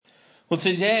Well,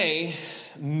 today,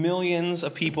 millions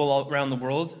of people all around the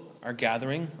world are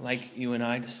gathering, like you and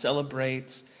I, to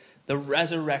celebrate the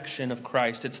resurrection of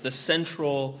Christ. It's the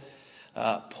central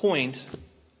point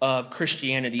of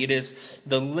Christianity. It is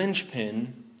the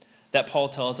linchpin that Paul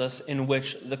tells us in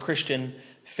which the Christian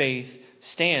faith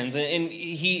stands. And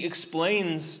he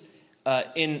explains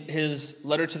in his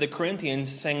letter to the Corinthians,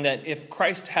 saying that if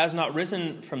Christ has not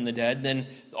risen from the dead, then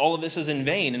all of this is in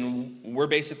vain. And we're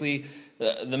basically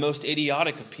the most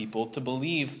idiotic of people to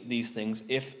believe these things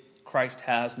if Christ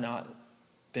has not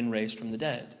been raised from the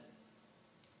dead.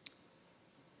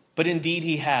 But indeed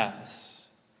he has.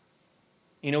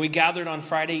 You know, we gathered on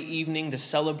Friday evening to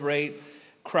celebrate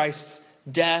Christ's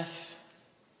death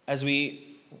as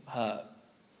we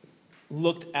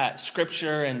looked at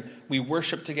Scripture, and we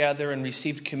worshiped together and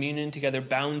received communion together,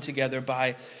 bound together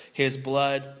by his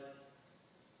blood.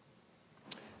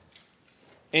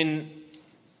 And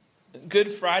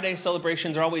Good Friday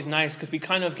celebrations are always nice because we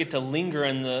kind of get to linger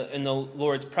in the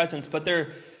Lord's presence, but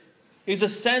there is a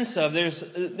sense of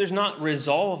there's not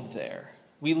resolve there.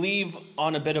 We leave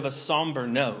on a bit of a somber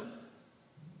note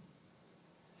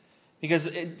because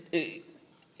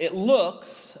it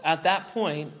looks at that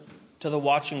point to the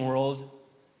watching world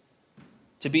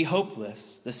to be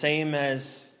hopeless, the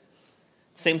same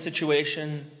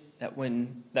situation that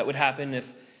would happen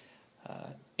if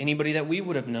anybody that we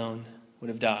would have known would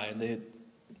have died.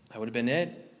 That would have been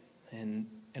it. And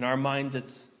in our minds,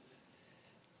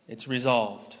 it's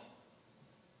resolved.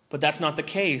 But that's not the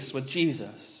case with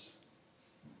Jesus.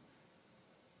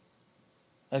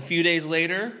 A few days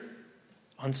later,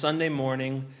 on Sunday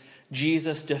morning,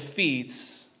 Jesus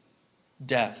defeats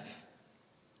death,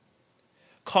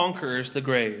 conquers the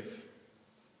grave.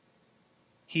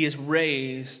 He is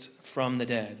raised from the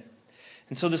dead.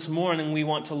 And so this morning we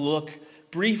want to look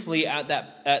briefly at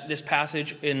this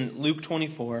passage in Luke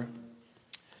 24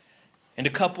 and a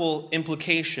couple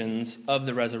implications of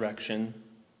the resurrection.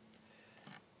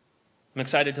 I'm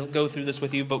excited to go through this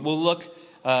with you, but we'll look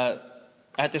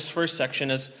at this first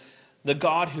section as the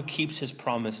God who keeps his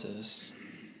promises.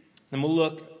 Then we'll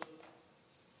look,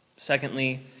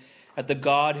 secondly, at the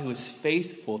God who is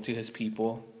faithful to his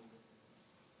people.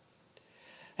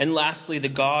 And lastly, the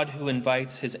God who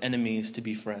invites his enemies to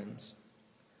be friends.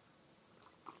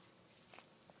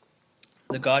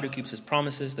 The God who keeps his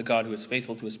promises, the God who is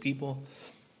faithful to his people,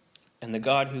 and the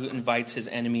God who invites his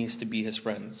enemies to be his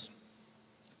friends.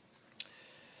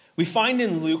 We find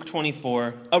in Luke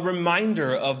 24 a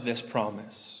reminder of this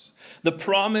promise. The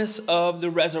promise of the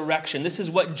resurrection. This is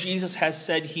what Jesus has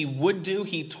said he would do.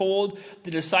 He told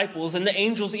the disciples, and the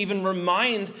angels even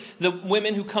remind the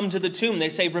women who come to the tomb. They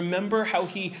say, remember how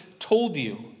he told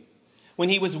you when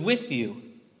he was with you.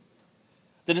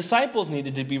 The disciples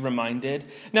needed to be reminded.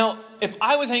 Now, if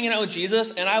I was hanging out with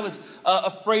Jesus and I was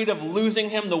afraid of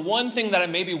losing him, the one thing that I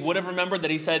maybe would have remembered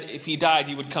that he said if he died,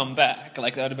 he would come back.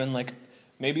 Like that would have been like,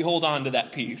 maybe hold on to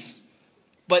that piece.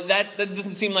 But that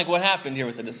doesn't seem like what happened here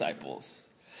with the disciples.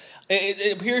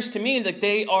 It appears to me that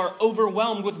they are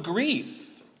overwhelmed with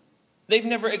grief. They've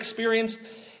never experienced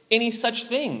any such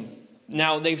thing.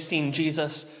 Now they've seen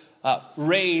Jesus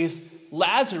raise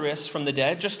Lazarus from the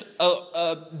dead just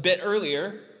a bit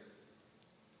earlier.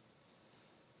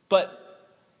 But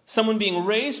someone being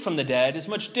raised from the dead is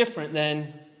much different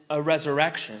than a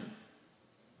resurrection.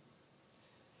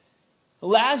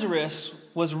 Lazarus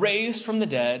was raised from the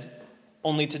dead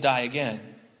only to die again.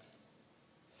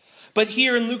 But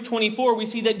here in Luke 24, we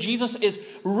see that Jesus is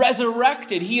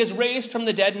resurrected. He is raised from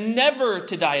the dead, never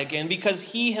to die again, because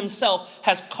he himself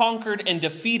has conquered and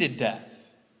defeated death.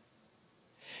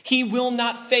 He will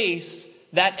not face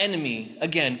that enemy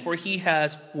again, for he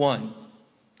has won.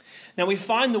 Now we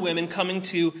find the women coming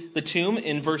to the tomb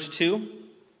in verse 2.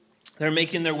 They're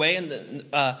making their way in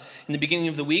the beginning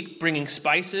of the week, bringing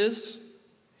spices.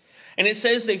 And it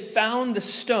says they found the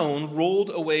stone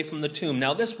rolled away from the tomb.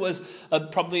 Now this was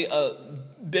probably a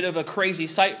bit of a crazy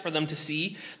sight for them to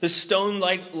see. The stone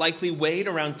likely weighed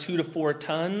around 2 to 4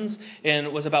 tons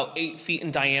and was about 8 feet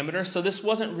in diameter. So this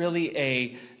wasn't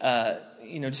really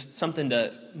just something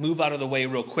to move out of the way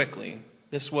real quickly.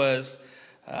 This was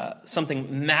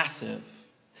something massive.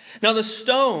 Now the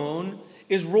stone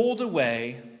is rolled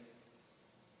away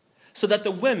so that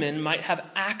the women might have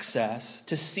access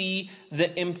to see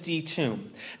the empty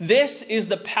tomb. This is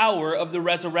the power of the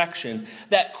resurrection,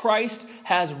 that Christ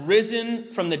has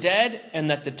risen from the dead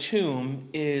and that the tomb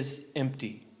is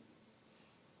empty.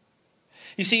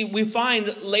 You see, we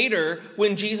find later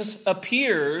when Jesus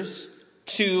appears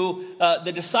to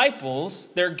the disciples,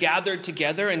 they're gathered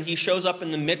together and he shows up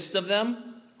in the midst of them.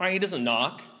 Right? He doesn't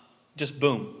knock, just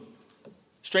boom.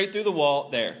 Straight through the wall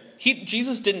there.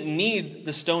 Jesus didn't need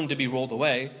the stone to be rolled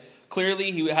away.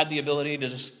 Clearly, he had the ability to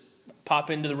just pop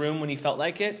into the room when he felt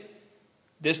like it.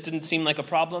 This didn't seem like a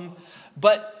problem.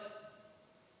 But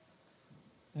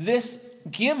this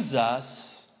gives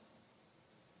us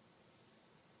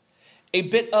a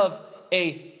bit of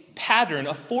a pattern,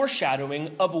 a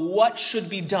foreshadowing of what should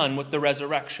be done with the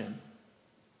resurrection.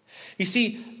 You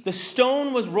see, the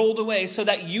stone was rolled away so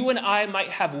that you and I might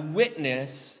have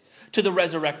witness to the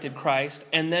resurrected Christ.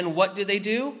 And then what do?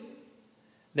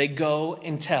 They go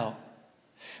and tell.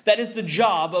 That is the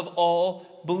job of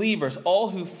all believers, all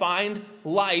who find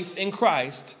life in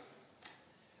Christ.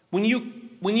 When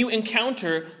you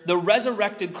encounter the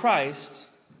resurrected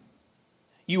Christ,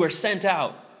 you are sent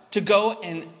out to go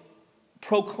and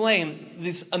proclaim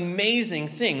this amazing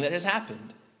thing that has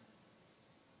happened.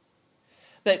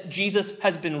 That Jesus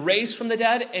has been raised from the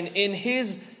dead, and in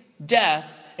his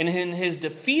death and in his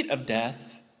defeat of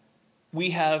death, we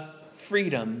have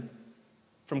freedom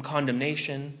from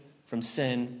condemnation, from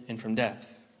sin, and from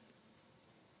death.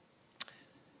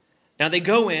 Now they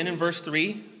go in verse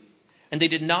 3, and they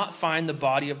did not find the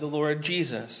body of the Lord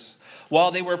Jesus.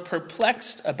 While they were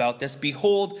perplexed about this,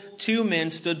 behold, 2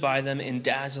 men stood by them in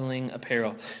dazzling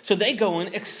apparel. So they go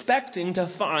in expecting to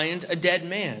find a dead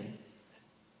man.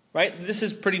 Right? This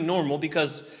is pretty normal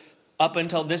because up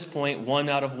until this point, 1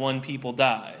 out of 1 people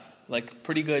die. Like,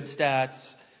 pretty good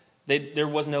stats. There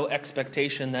was no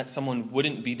expectation that someone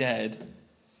wouldn't be dead.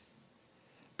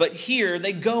 But here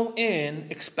they go in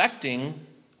expecting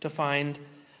to find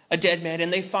a dead man,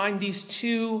 and they find these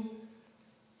 2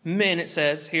 men, it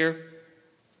says here,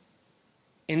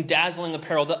 in dazzling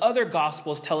apparel. The other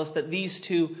Gospels tell us that these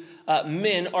 2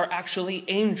 men are actually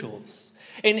angels.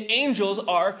 And angels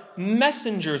are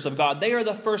messengers of God. They are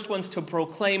the first ones to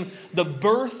proclaim the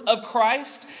birth of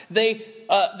Christ. They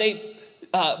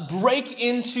break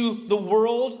into the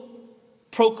world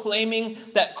proclaiming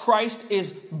that Christ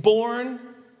is born.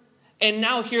 And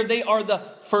now here they are the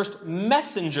first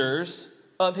messengers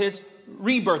of his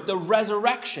rebirth, the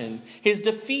resurrection, his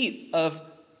defeat of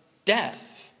death.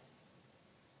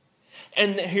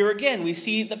 And here again, we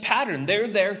see the pattern. They're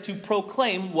there to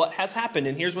proclaim what has happened.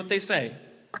 And here's what they say.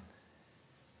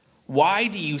 Why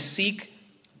do you seek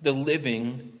the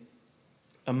living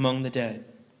among the dead?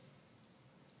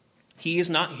 He is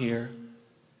not here,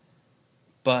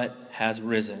 but has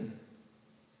risen.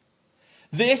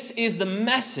 This is the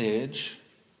message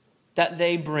that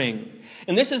they bring.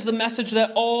 And this is the message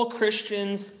that all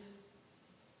Christians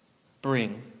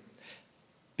bring.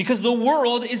 Because the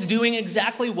world is doing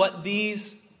exactly what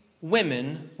these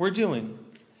women were doing.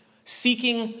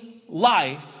 Seeking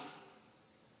life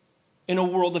in a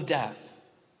world of death.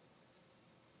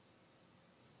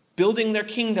 Building their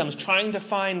kingdoms, trying to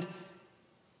find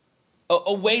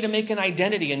a way to make an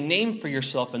identity, a name for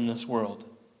yourself in this world.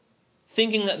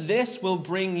 Thinking that this will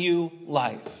bring you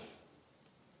life.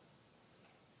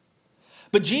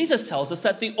 But Jesus tells us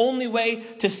that the only way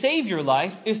to save your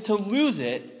life is to lose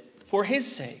it for his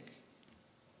sake.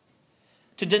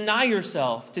 To deny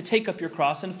yourself, to take up your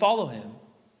cross and follow him.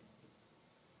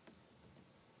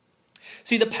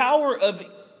 See, the power of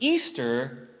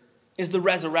Easter is the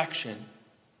resurrection.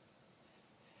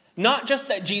 Not just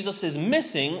that Jesus is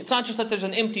missing, it's not just that there's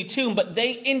an empty tomb, but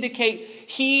they indicate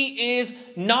he is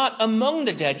not among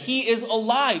the dead. He is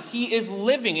alive. He is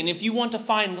living. And if you want to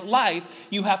find life,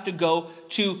 you have to go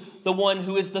to the one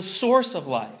who is the source of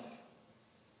life.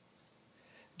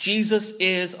 Jesus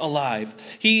is alive.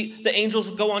 The angels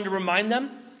go on to remind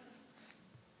them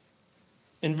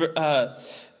in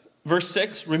verse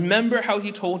 6, remember how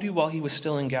he told you while he was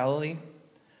still in Galilee?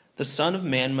 The Son of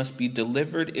Man must be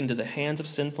delivered into the hands of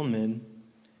sinful men,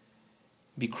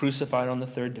 be crucified on the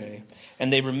 3rd day.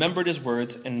 And they remembered his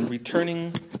words, and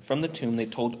returning from the tomb, they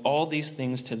told all these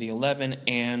things to the 11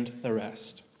 and the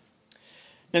rest.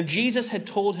 Now Jesus had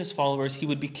told his followers he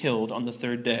would be killed on the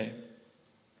 3rd day.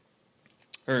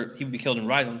 Or he would be killed and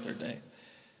rise on the 3rd day.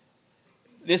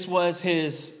 This was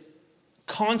his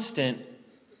constant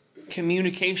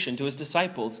communication to his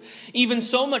disciples. Even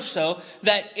so much so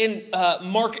that in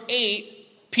Mark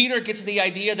 8, Peter gets the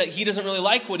idea that he doesn't really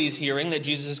like what he's hearing, that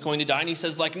Jesus is going to die. And he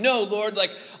says, no, Lord,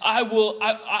 I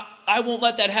won't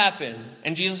let that happen.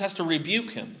 And Jesus has to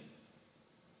rebuke him.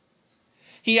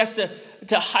 He has to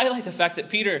highlight the fact that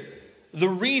Peter, the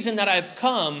reason that I've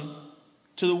come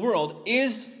to the world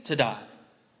is to die.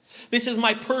 This is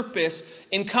my purpose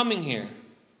in coming here.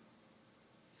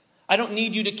 I don't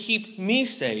need you to keep me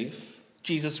safe,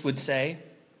 Jesus would say.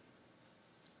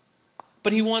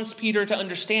 But he wants Peter to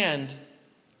understand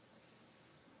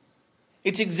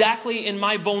It's exactly in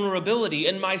my vulnerability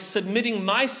and my submitting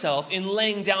myself in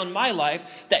laying down my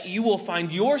life that you will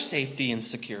find your safety and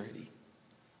security.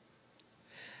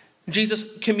 Jesus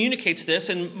communicates this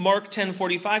in Mark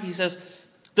 10:45. He says,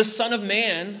 "The Son of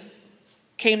Man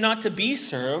came not to be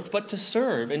served, but to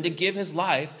serve and to give his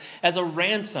life as a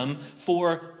ransom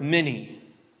for many."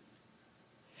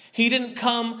 He didn't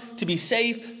come to be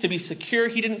safe, to be secure.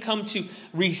 He didn't come to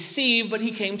receive, but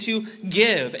he came to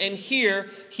give. And here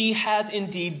he has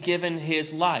indeed given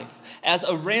his life as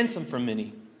a ransom for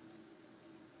many.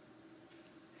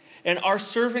 And our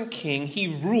servant king, he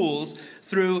rules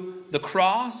through the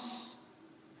cross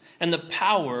and the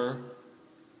power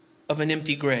of an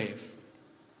empty grave.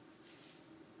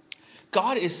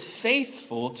 God is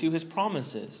faithful to his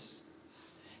promises.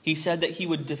 He said that he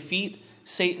would defeat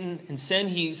Satan and sin.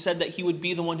 He said that he would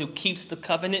be the one who keeps the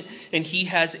covenant, and he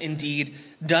has indeed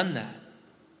done that.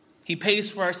 He pays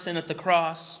for our sin at the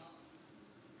cross,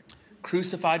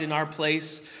 crucified in our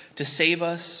place to save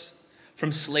us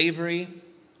from slavery.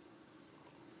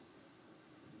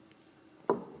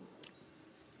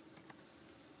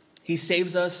 He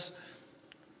saves us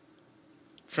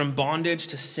from bondage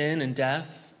to sin and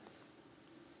death.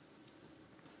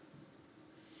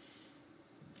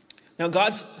 Now,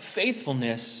 God's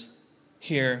faithfulness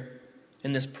here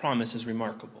in this promise is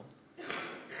remarkable.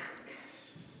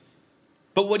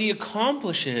 But what he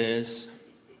accomplishes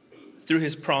through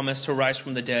his promise to rise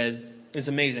from the dead is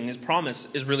amazing. His promise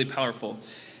is really powerful.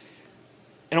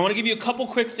 And I want to give you a couple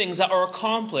quick things that are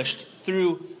accomplished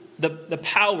through the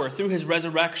power, through his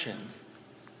resurrection.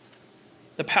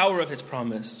 The power of his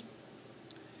promise.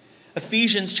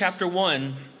 Ephesians chapter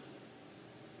 1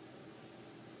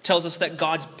 tells us that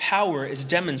God's power is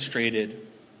demonstrated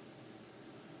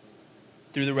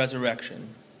through the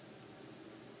resurrection.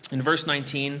 In verse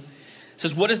 19, it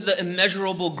says, "What is the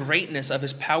immeasurable greatness of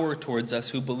his power towards us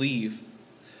who believe,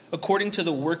 according to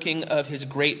the working of his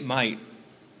great might,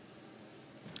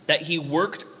 that he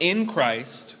worked in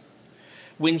Christ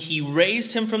when he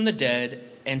raised him from the dead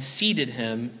and seated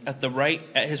him at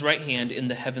his right hand in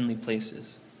the heavenly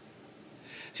places."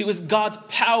 See, it was God's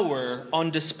power on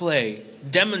display,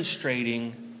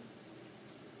 demonstrating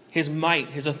his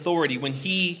might, his authority, when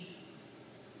he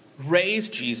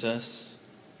raised Jesus,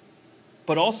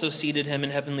 but also seated him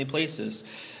in heavenly places.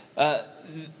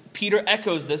 Peter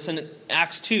echoes this in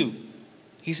Acts 2.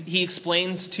 He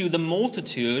explains to the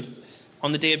multitude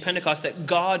on the day of Pentecost that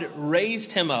God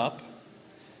raised him up,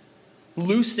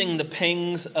 loosing the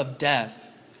pangs of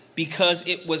death, because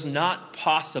it was not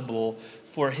possible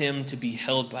for him to be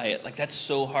held by it. Like, that's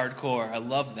so hardcore. I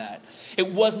love that.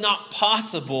 It was not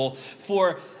possible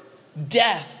for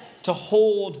death to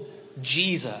hold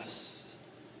Jesus.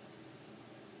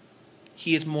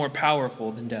 He is more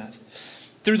powerful than death.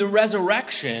 Through the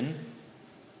resurrection,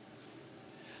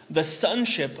 the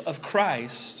sonship of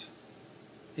Christ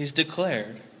is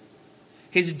declared.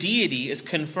 His deity is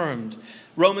confirmed.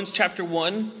 Romans chapter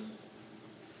 1,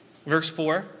 verse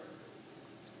 4.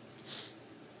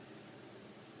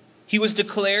 He was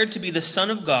declared to be the Son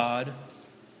of God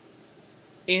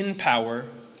in power,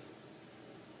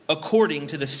 according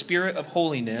to the Spirit of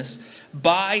holiness,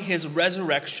 by his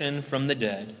resurrection from the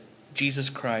dead, Jesus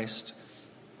Christ,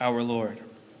 our Lord.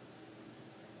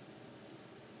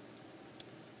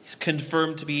 He's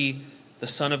confirmed to be the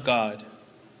Son of God,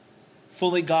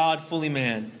 God, fully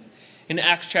man. In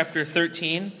Acts chapter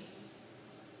 13,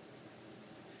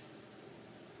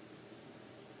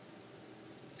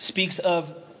 speaks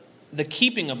of the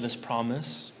keeping of this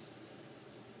promise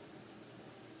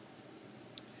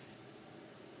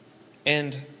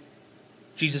and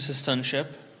Jesus'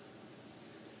 sonship.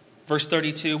 Verse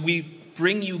 32, "We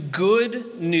bring you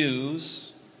good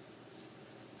news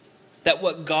that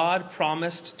what God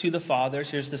promised to the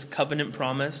fathers," here's this covenant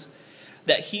promise,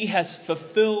 "that he has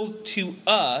fulfilled to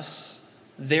us,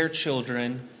 their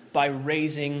children, by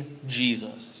raising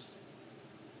Jesus."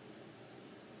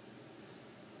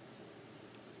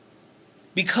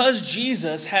 Because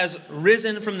Jesus has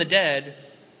risen from the dead,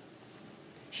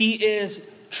 he is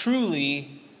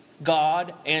truly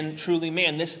God and truly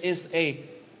man. This is a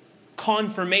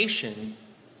confirmation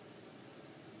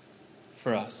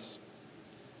for us.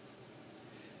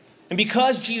 And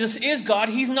because Jesus is God,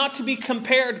 he's not to be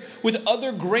compared with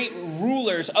other great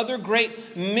rulers, other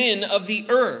great men of the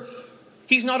earth.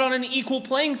 He's not on an equal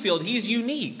playing field. He's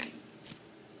unique.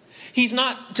 He's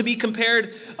not to be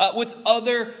compared with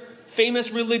other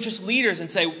famous religious leaders and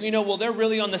say, well, they're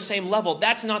really on the same level.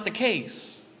 That's not the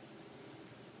case.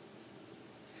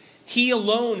 He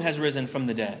alone has risen from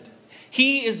the dead.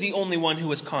 He is the only one who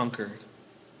has conquered.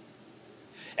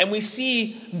 And we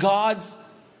see God's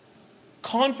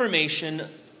confirmation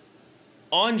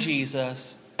on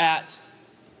Jesus at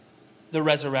the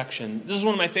resurrection. This is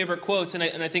one of my favorite quotes, and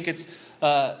I think it's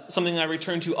something I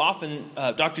return to often.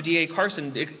 Dr. D.A.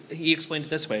 Carson, he explained it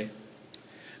this way.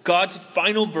 God's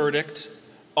final verdict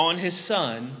on his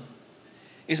Son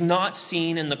is not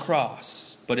seen in the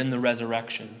cross, but in the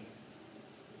resurrection.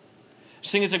 I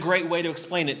just think it's a great way to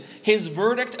explain it. His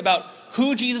verdict about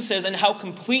who Jesus is and how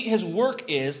complete his work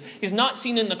is not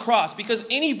seen in the cross, because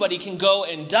anybody can go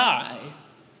and die.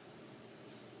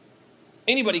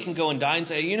 Anybody can go and die and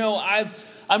say,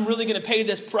 I'm really going to pay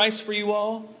this price for you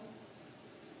all.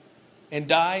 And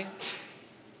die.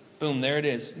 Boom, there it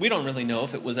is. We don't really know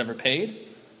if it was ever paid.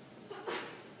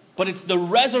 But it's the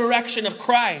resurrection of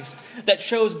Christ that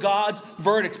shows God's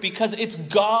verdict, because it's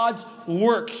God's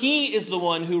work. He is the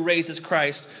one who raises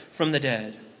Christ from the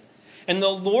dead. And the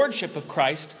lordship of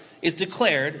Christ is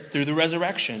declared through the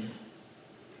resurrection.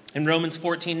 In Romans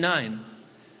 14:9,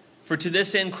 for to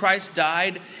this end Christ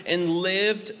died and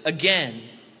lived again,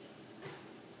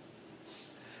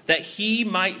 that he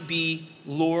might be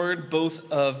Lord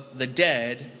both of the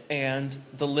dead and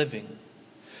the living.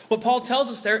 What Paul tells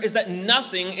us there is that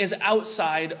nothing is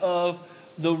outside of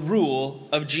the rule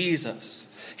of Jesus.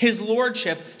 His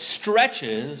lordship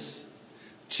stretches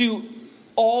to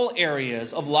all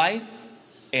areas of life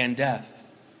and death.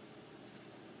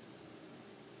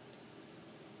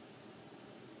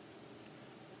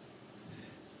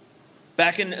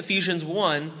 Back in Ephesians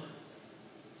 1,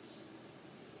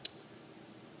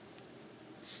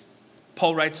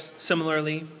 Paul writes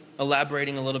similarly,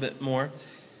 elaborating a little bit more.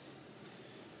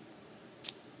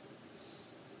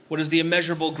 What is the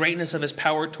immeasurable greatness of his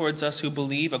power towards us who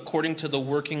believe, according to the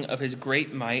working of his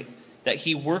great might, that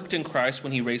he worked in Christ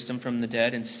when he raised him from the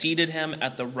dead and seated him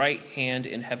at the right hand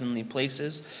in heavenly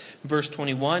places. Verse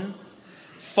 21,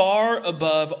 far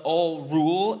above all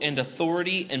rule and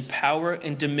authority and power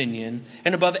and dominion,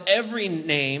 and above every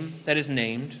name that is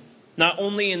named, not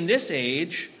only in this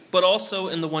age, but also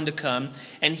in the one to come.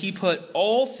 And he put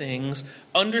all things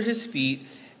under his feet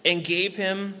and gave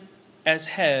him as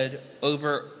head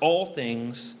over all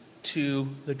things to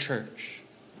the church.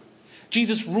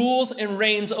 Jesus rules and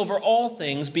reigns over all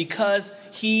things because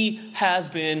he has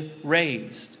been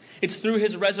raised. It's through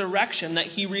his resurrection that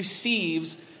he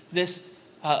receives this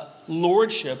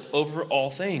lordship over all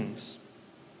things.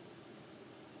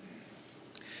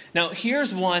 Now,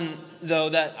 here's one, though,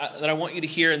 that I want you to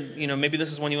hear, and maybe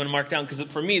this is one you want to mark down, because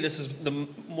for me, this is the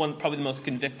one, probably the most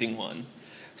convicting one.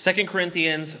 2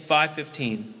 Corinthians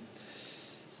 5:15.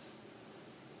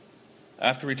 I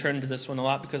have to return to this one a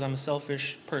lot because I'm a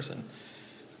selfish person.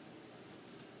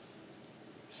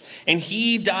 And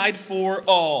he died for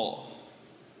all,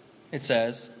 it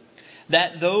says,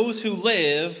 that those who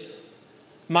live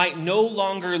might no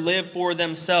longer live for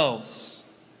themselves,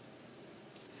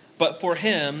 but for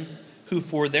him who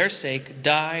for their sake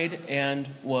died and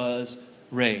was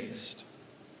raised.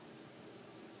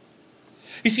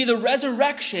 You see, the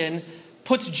resurrection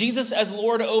puts Jesus as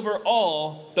Lord over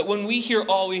all, but when we hear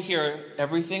all, we hear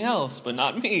everything else, but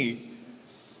not me.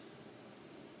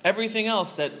 Everything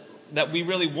else that we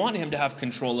really want him to have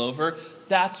control over,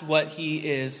 that's what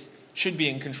he should be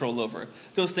in control over.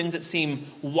 Those things that seem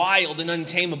wild and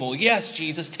untamable. Yes,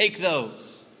 Jesus, take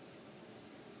those.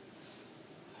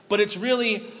 But it's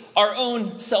really our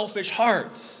own selfish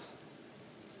hearts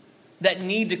that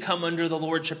need to come under the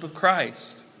lordship of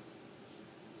Christ.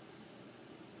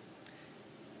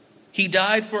 He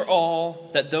died for all,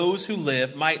 that those who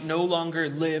live might no longer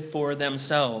live for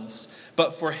themselves,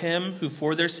 but for him who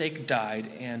for their sake died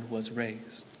and was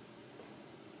raised.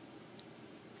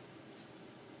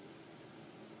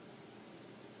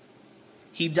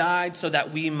 He died so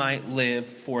that we might live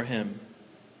for him.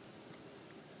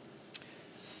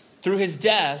 Through his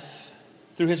death,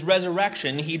 through his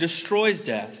resurrection, he destroys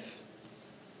death.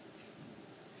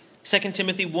 2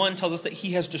 Timothy 1 tells us that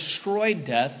he has destroyed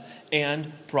death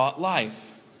and brought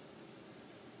life.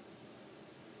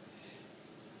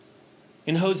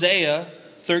 In Hosea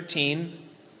 13,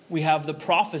 we have the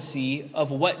prophecy of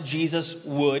what Jesus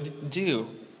would do.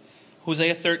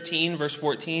 Hosea 13, verse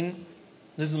 14,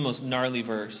 this is the most gnarly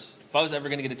verse. If I was ever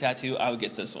going to get a tattoo, I would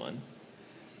get this one.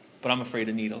 But I'm afraid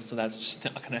of needles, so that's just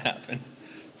not going to happen.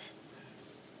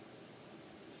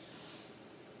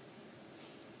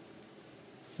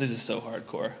 This is so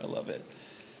hardcore. I love it.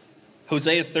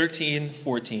 Hosea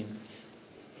 13:14.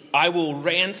 I will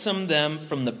ransom them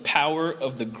from the power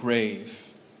of the grave.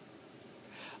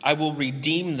 I will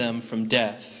redeem them from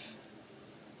death.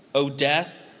 O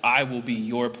death, I will be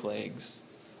your plagues.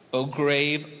 O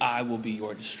grave, I will be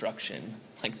your destruction.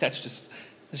 That's just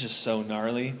so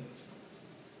gnarly.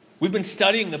 We've been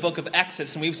studying the book of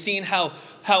Exodus, and we've seen how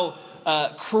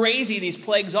crazy these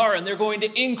plagues are, and they're going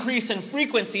to increase in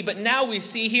frequency. But now we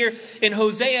see here in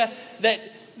Hosea that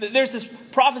there's this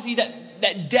prophecy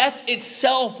that death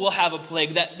itself will have a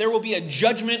plague, that there will be a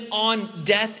judgment on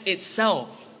death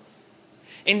itself.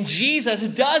 And Jesus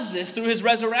does this through his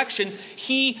resurrection.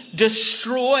 He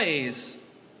destroys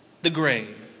the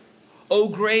grave. O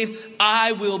grave,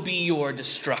 I will be your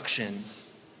destruction.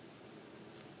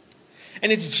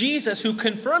 And it's Jesus who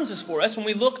confirms this for us when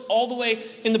we look all the way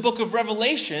in the book of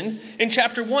Revelation in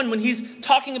chapter 1, when he's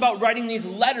talking about writing these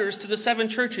letters to the 7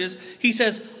 churches. He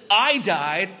says, I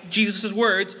died, Jesus'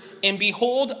 words, and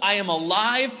behold, I am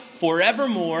alive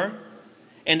forevermore,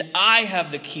 and I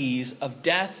have the keys of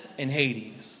death and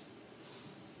Hades.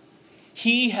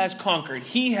 He has conquered.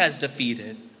 He has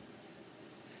defeated.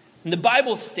 And the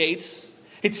Bible states,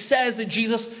 it says that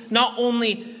Jesus not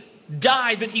only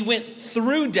died, but he went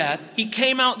through death. He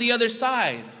came out the other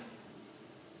side.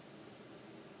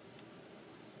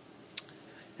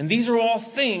 And these are all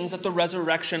things that the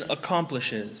resurrection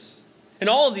accomplishes. And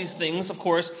all of these things, of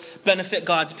course, benefit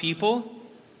God's people.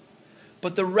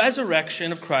 But the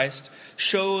resurrection of Christ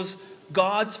shows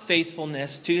God's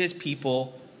faithfulness to his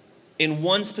people in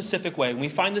one specific way. And we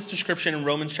find this description in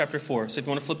Romans chapter 4. So if you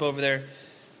want to flip over there,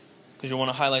 because you want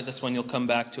to highlight this one, you'll come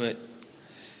back to it.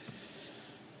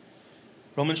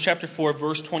 Romans chapter 4,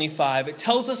 verse 25. It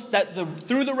tells us that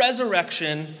through the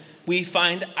resurrection, we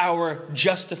find our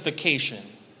justification.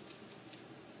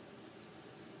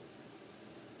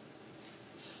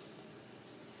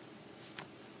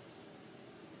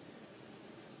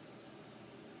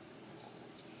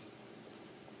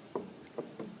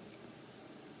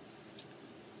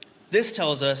 This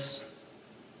tells us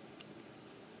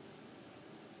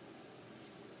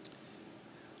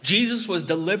Jesus was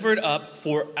delivered up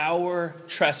for our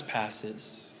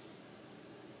trespasses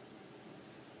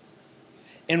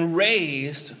and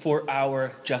raised for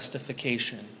our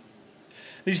justification.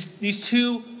 These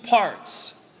two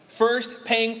parts, first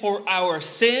paying for our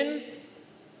sin,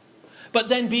 but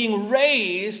then being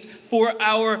raised for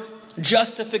our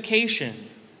justification.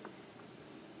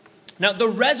 Now, the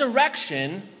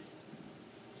resurrection,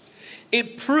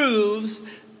 it proves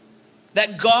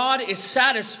that God is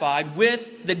satisfied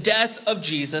with the death of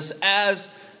Jesus as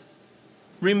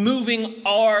removing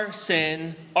our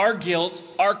sin, our guilt,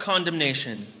 our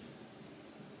condemnation.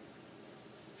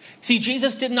 See,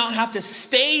 Jesus did not have to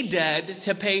stay dead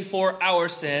to pay for our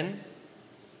sin.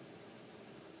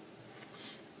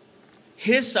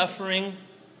 His suffering,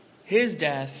 his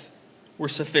death were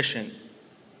sufficient.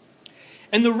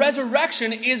 And the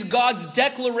resurrection is God's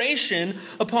declaration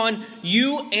upon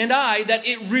you and I that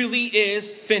it really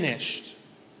is finished.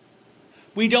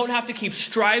 We don't have to keep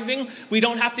striving. We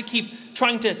don't have to keep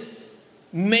trying to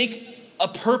make a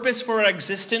purpose for our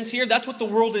existence here. That's what the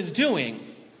world is doing.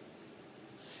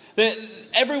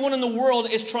 Everyone in the world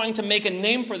is trying to make a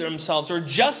name for themselves or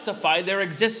justify their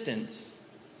existence.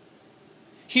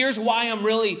 Here's why I'm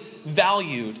really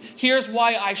valued. Here's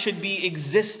why I should be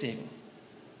existing.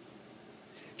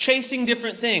 Chasing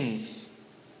different things.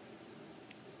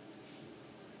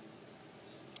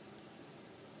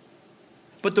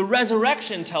 But the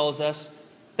resurrection tells us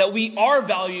that we are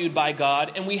valued by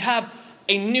God and we have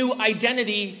a new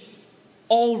identity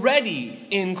already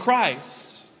in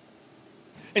Christ.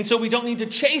 And so we don't need to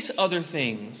chase other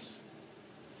things.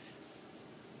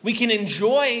 We can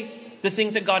enjoy the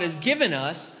things that God has given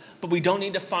us, but we don't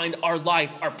need to find our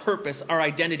life, our purpose, our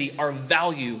identity, our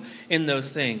value in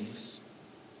those things.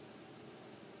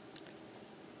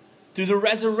 Through the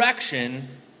resurrection,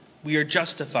 we are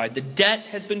justified. The debt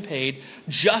has been paid.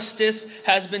 Justice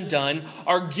has been done.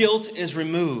 Our guilt is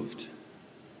removed.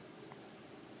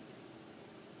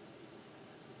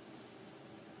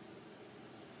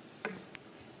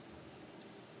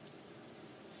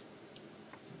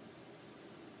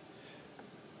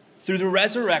 Through the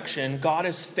resurrection, God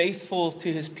is faithful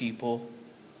to his people.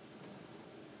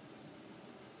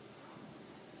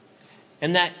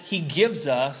 And that he gives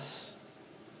us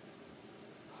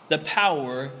the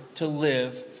power to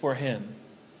live for him.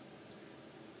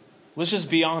 Let's just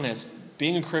be honest.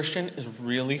 Being a Christian is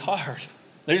really hard.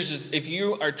 If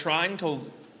you are trying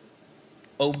to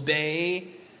obey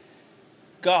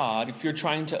God, if you're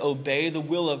trying to obey the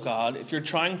will of God, if you're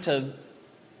trying to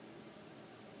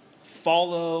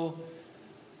follow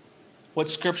what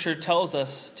Scripture tells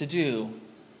us to do,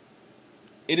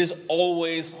 it is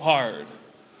always hard.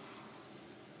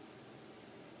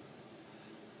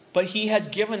 But he has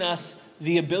given us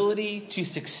the ability to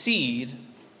succeed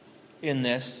in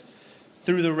this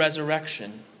through the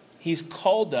resurrection. He's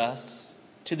called us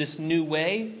to this new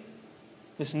way,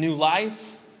 this new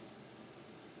life,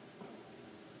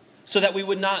 so that we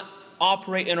would not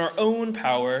operate in our own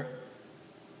power,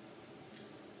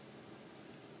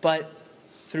 but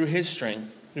through his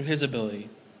strength, through his ability.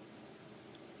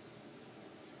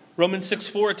 Romans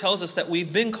 6:4 tells us that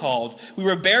we've been called. We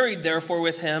were buried, therefore,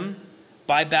 with him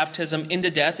by baptism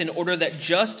into death, in order that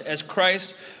just as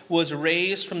Christ was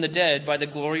raised from the dead by the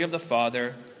glory of the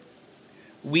Father,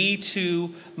 we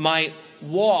too might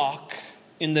walk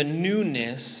in the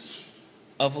newness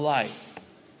of life.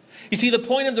 You see, the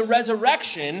point of the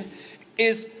resurrection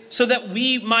is so that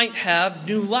we might have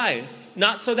new life,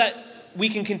 not so that we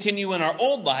can continue in our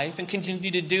old life and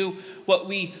continue to do what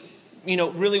we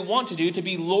really want to do, to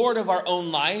be Lord of our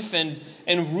own life and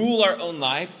rule our own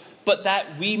life, but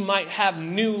that we might have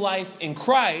new life in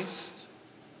Christ,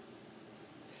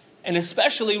 and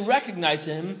especially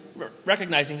recognizing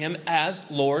him as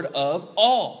Lord of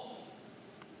all.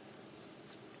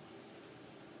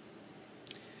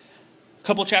 A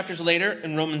couple chapters later,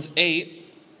 in Romans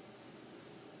 8,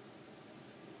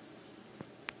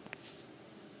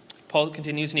 Paul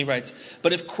continues and he writes,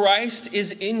 "But if Christ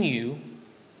is in you,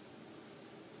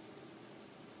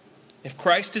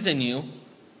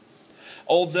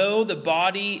 although the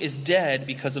body is dead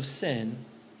because of sin,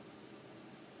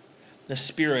 the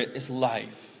spirit is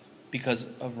life because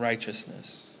of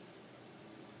righteousness."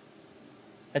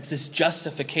 That's this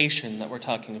justification that we're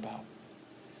talking about.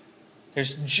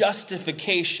 There's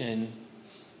justification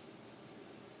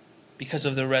because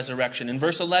of the resurrection. In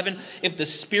verse 11, if the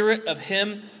spirit of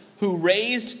him who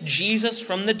raised Jesus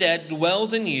from the dead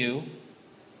dwells in you,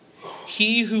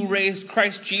 he who raised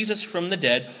Christ Jesus from the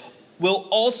dead will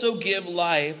also give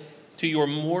life to your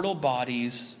mortal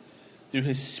bodies through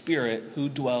his Spirit who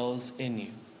dwells in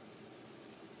you.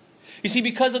 You see,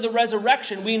 because of the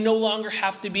resurrection, we no longer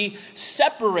have to be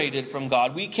separated from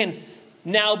God. We can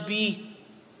now be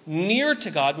near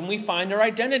to God when we find our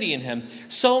identity in him.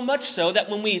 So much so that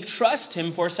when we trust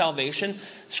him for salvation,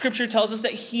 Scripture tells us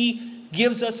that he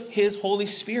gives us his Holy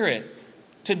Spirit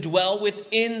to dwell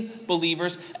within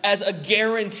believers as a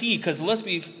guarantee. Because let's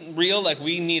be real,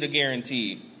 we need a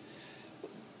guarantee.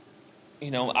 I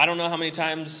don't know how many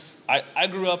times, I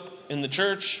grew up in the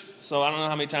church, so I don't know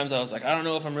how many times I was like, I don't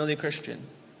know if I'm really a Christian.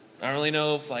 I don't really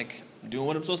know if I'm doing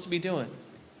what I'm supposed to be doing.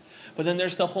 But then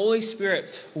there's the Holy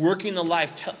Spirit working in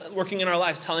our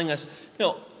lives, telling us,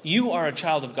 no, you are a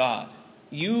child of God.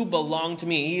 You belong to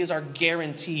me. He is our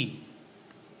guarantee.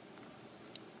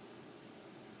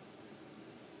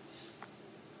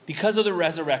 Because of the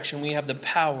resurrection, we have the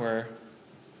power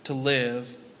to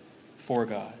live for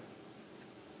God.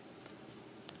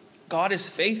 God is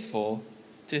faithful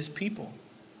to his people,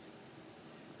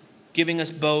 giving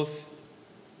us both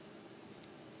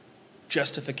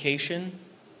justification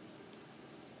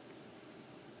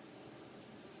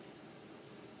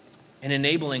and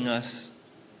enabling us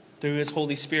through his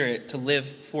Holy Spirit to live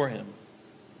for him.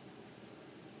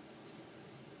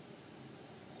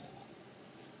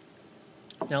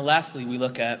 Now, lastly, we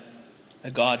look at a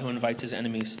God who invites his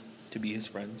enemies to be his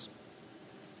friends.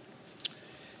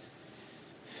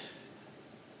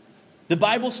 The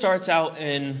Bible starts out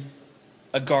in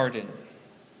a garden.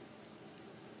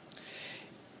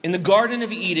 In the Garden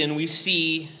of Eden, we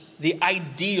see the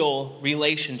ideal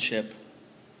relationship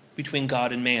between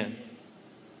God and man.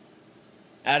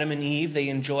 Adam and Eve, they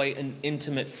enjoy an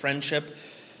intimate friendship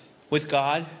with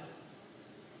God.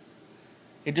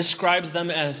 It describes them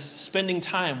as spending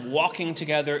time walking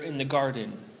together in the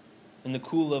garden in the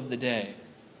cool of the day,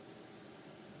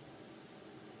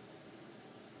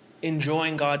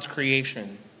 enjoying God's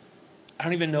creation. I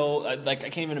don't even know, I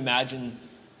can't even imagine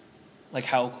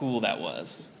how cool that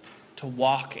was to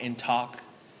walk and talk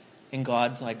in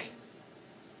God's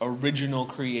original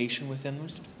creation with him. It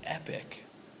was epic.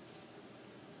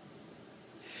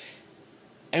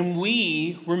 And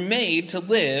we were made to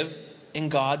live in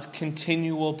God's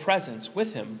continual presence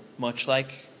with him, much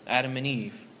like Adam and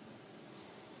Eve.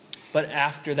 But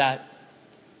after that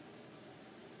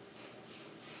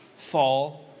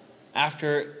fall,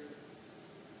 after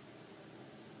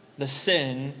the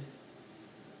sin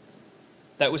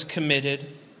that was committed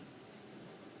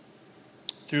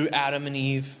through Adam and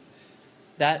Eve,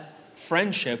 that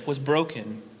friendship was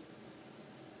broken.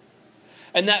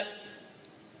 And that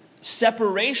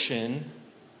separation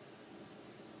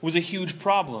was a huge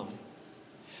problem.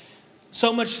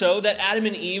 So much so that Adam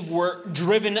and Eve were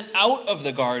driven out of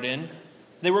the garden.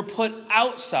 They were put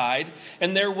outside,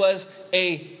 and there was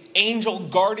an angel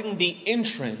guarding the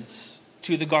entrance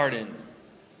to the garden.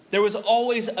 There was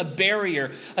always a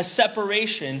barrier, a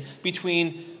separation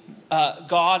between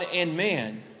God and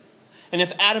man. And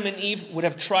if Adam and Eve would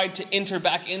have tried to enter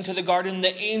back into the garden,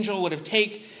 the angel would have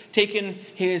taken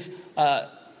his, I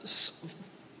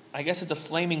guess it's a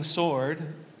flaming sword,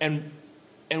 and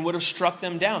would have struck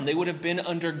them down. They would have been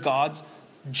under God's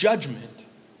judgment.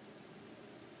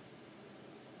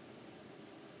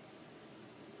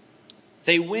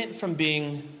 They went from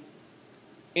being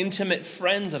intimate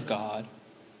friends of God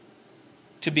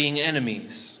to being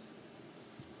enemies.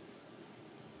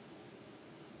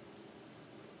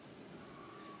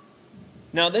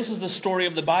 Now, this is the story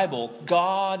of the Bible.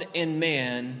 God and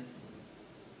man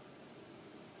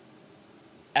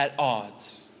at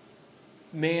odds.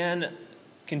 Man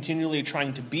continually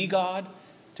trying to be God,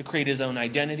 to create his own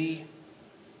identity,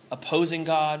 opposing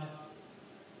God.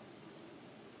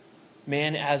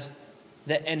 Man as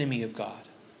the enemy of God.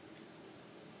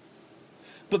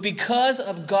 But because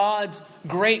of God's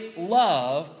great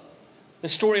love, the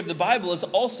story of the Bible is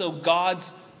also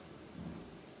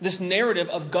this narrative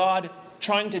of God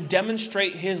trying to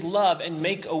demonstrate his love and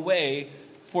make a way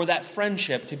for that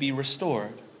friendship to be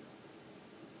restored.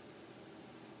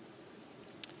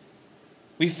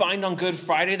 We find on Good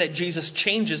Friday that Jesus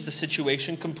changes the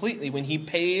situation completely when he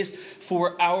pays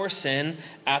for our sin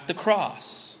at the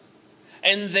cross.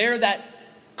 And there, that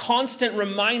constant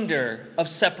reminder of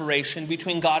separation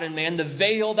between God and man, the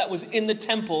veil that was in the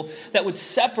temple that would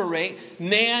separate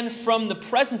man from the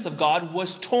presence of God,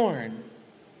 was torn.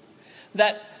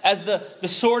 That as the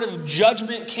sword of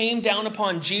judgment came down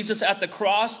upon Jesus at the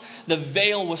cross, the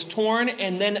veil was torn,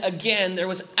 and then again there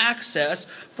was access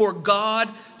for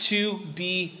God to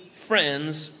be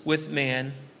friends with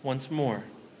man once more.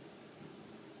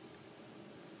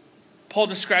 Paul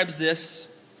describes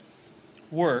this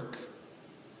work,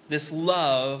 this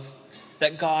love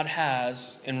that God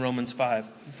has in Romans 5.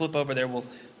 Flip over there, we'll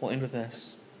end with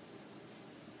this.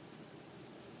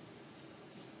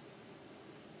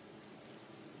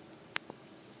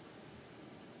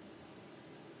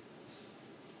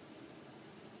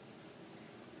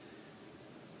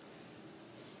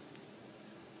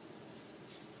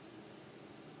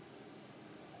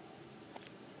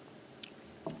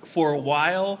 For a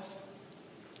while,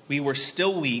 we were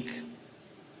still weak.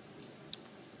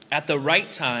 At the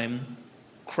right time,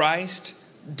 Christ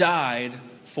died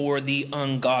for the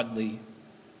ungodly.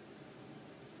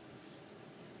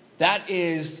 That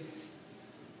is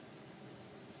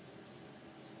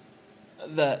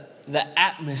the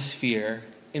atmosphere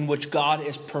in which God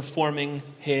is performing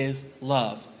his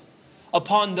love.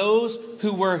 Upon those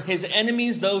who were his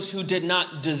enemies, those who did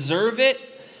not deserve it,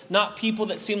 not people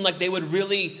that seemed like they would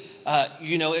really,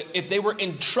 if they were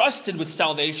entrusted with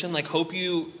salvation, like hope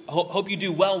you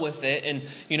do well with it, and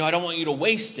I don't want you to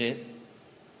waste it.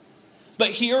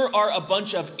 But here are a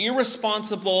bunch of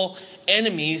irresponsible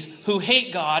enemies who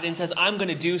hate God and says, I'm going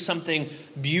to do something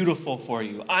beautiful for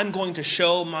you. I'm going to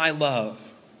show my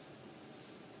love.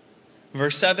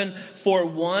 Verse 7, for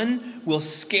one will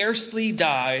scarcely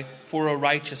die for a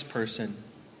righteous person,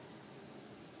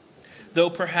 though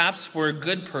perhaps for a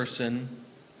good person,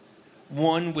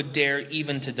 one would dare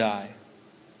even to die.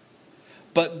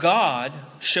 But God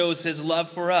shows his love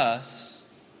for us,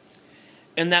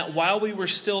 and that while we were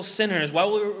still sinners,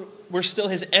 while we were still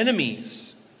his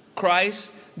enemies,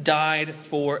 Christ died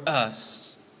for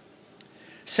us.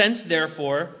 Since,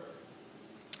 therefore,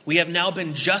 we have now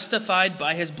been justified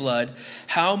by his blood,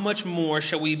 how much more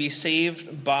shall we be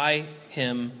saved by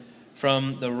him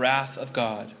from the wrath of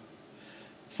God?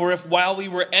 For if while we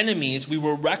were enemies, we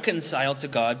were reconciled to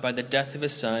God by the death of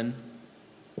his Son,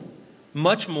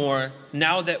 much more,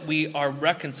 now that we are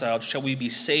reconciled, shall we be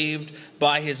saved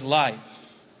by his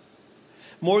life.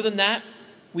 More than that,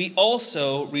 we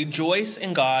also rejoice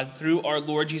in God through our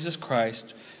Lord Jesus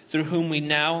Christ, through whom we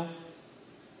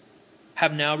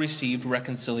have now received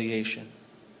reconciliation.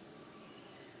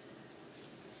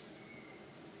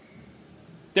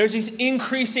 There's these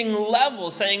increasing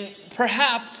levels saying,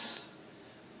 perhaps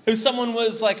if someone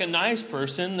was like a nice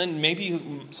person, then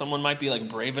maybe someone might be like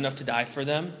brave enough to die for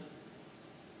them.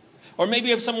 Or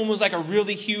maybe if someone was like a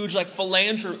really huge like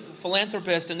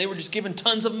philanthropist and they were just giving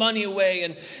tons of money away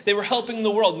and they were helping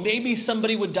the world, maybe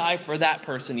somebody would die for that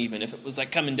person even if it was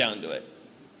like coming down to it.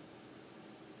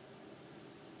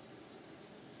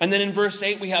 And then in verse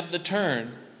 8 we have the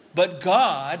turn. But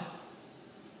God,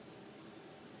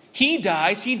 he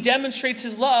dies, he demonstrates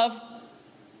his love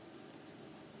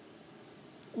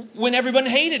when everyone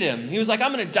hated him. He was like,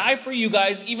 I'm going to die for you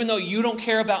guys, even though you don't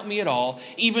care about me at all,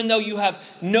 even though you have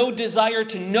no desire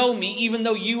to know me, even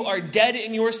though you are dead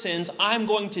in your sins, I'm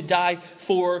going to die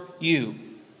for you.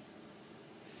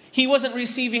 He wasn't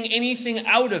receiving anything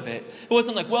out of it. It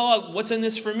wasn't like, well, what's in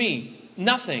this for me?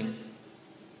 Nothing.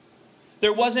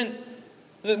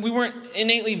 We weren't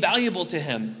innately valuable to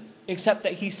him, except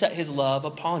that he set his love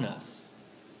upon us.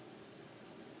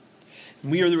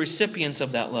 We are the recipients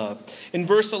of that love. In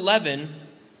verse 11,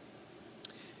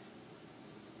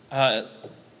 it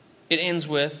ends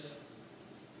with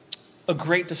a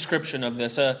great description of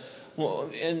this. And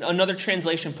another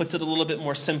translation puts it a little bit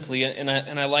more simply, and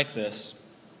I like this.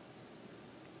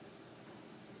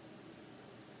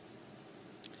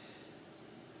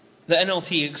 The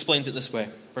NLT explains it this way,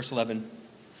 verse 11.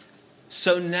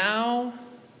 So now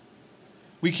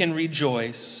we can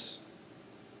rejoice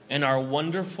in our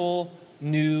wonderful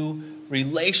new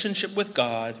relationship with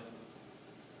God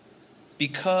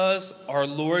because our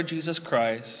Lord Jesus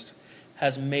Christ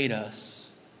has made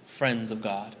us friends of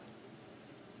God.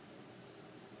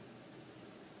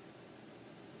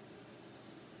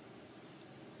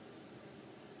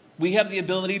 We have the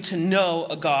ability to know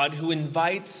a God who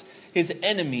invites his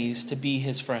enemies to be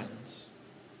his friends.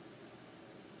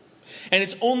 And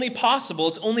it's only possible,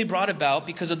 it's only brought about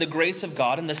because of the grace of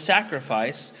God and the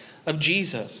sacrifice of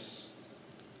Jesus.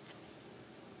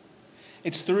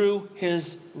 It's through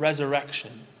his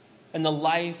resurrection and the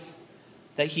life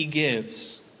that he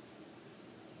gives.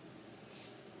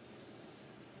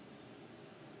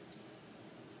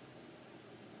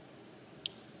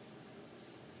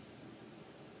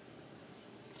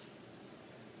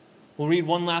 We'll read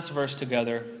one last verse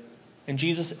together, and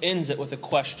Jesus ends it with a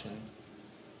question.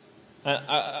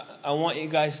 I want you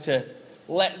guys to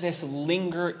let this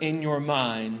linger in your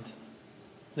mind,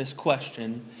 this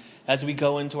question, as we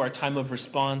go into our time of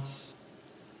response,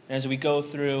 as we go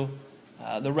through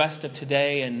the rest of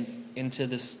today and into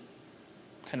this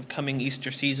kind of coming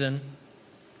Easter season.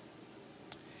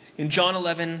 In John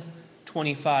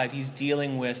 11:25, he's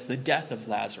dealing with the death of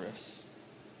Lazarus.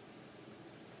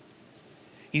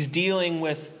 He's dealing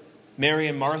with Mary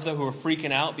and Martha, who are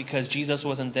freaking out because Jesus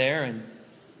wasn't there and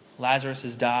Lazarus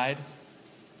has died.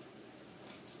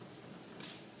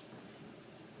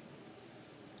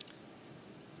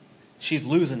 She's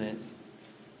losing it.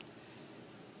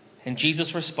 And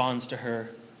Jesus responds to her,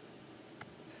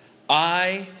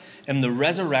 I am the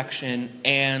resurrection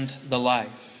and the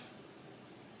life.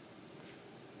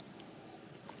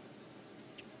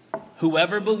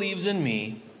 Whoever believes in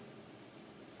me,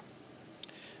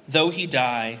 though he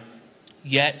die,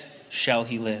 yet shall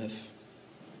he live.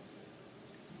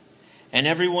 And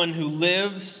everyone who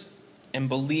lives and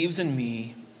believes in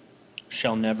me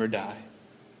shall never die.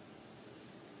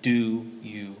 Do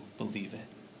you believe it?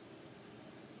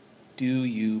 Do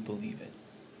you believe it?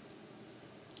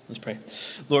 Let's pray.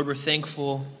 Lord, we're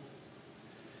thankful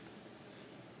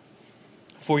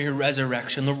for your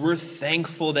resurrection. Lord, we're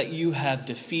thankful that you have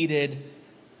defeated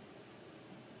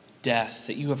death,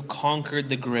 that you have conquered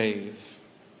the grave.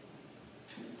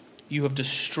 You have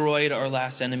destroyed our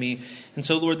last enemy. And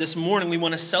so, Lord, this morning we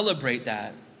want to celebrate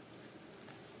that.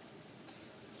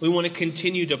 We want to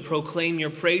continue to proclaim your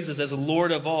praises as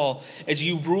Lord of all, as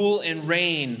you rule and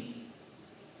reign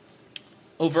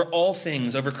over all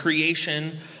things, over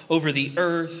creation, over the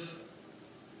earth,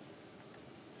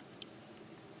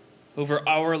 over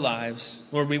our lives.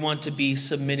 Lord, we want to be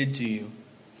submitted to you.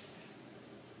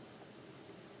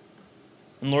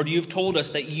 And Lord, you've told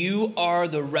us that you are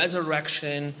the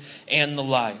resurrection and the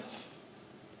life.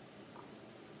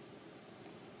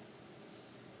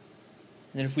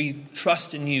 And if we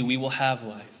trust in you, we will have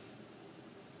life.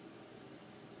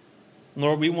 And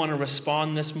Lord, we want to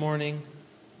respond this morning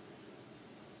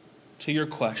to your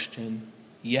question.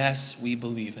 Yes, we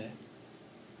believe it.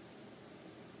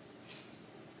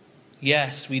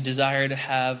 Yes, we desire to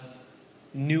have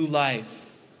new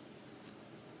life,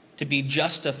 to be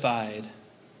justified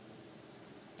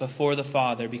before the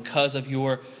Father because of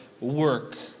your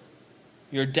work,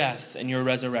 your death, and your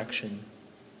resurrection.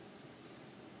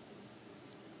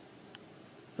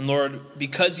 And Lord,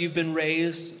 because you've been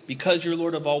raised, because you're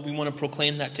Lord of all, we want to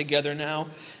proclaim that together now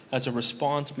as a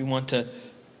response. We want to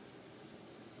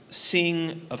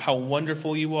sing of how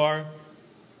wonderful you are,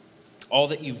 all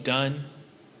that you've done.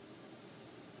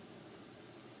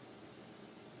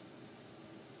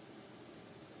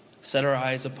 Set our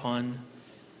eyes upon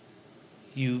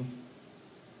you.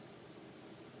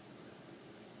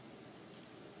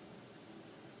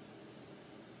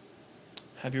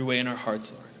 Have your way in our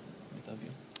hearts, Lord.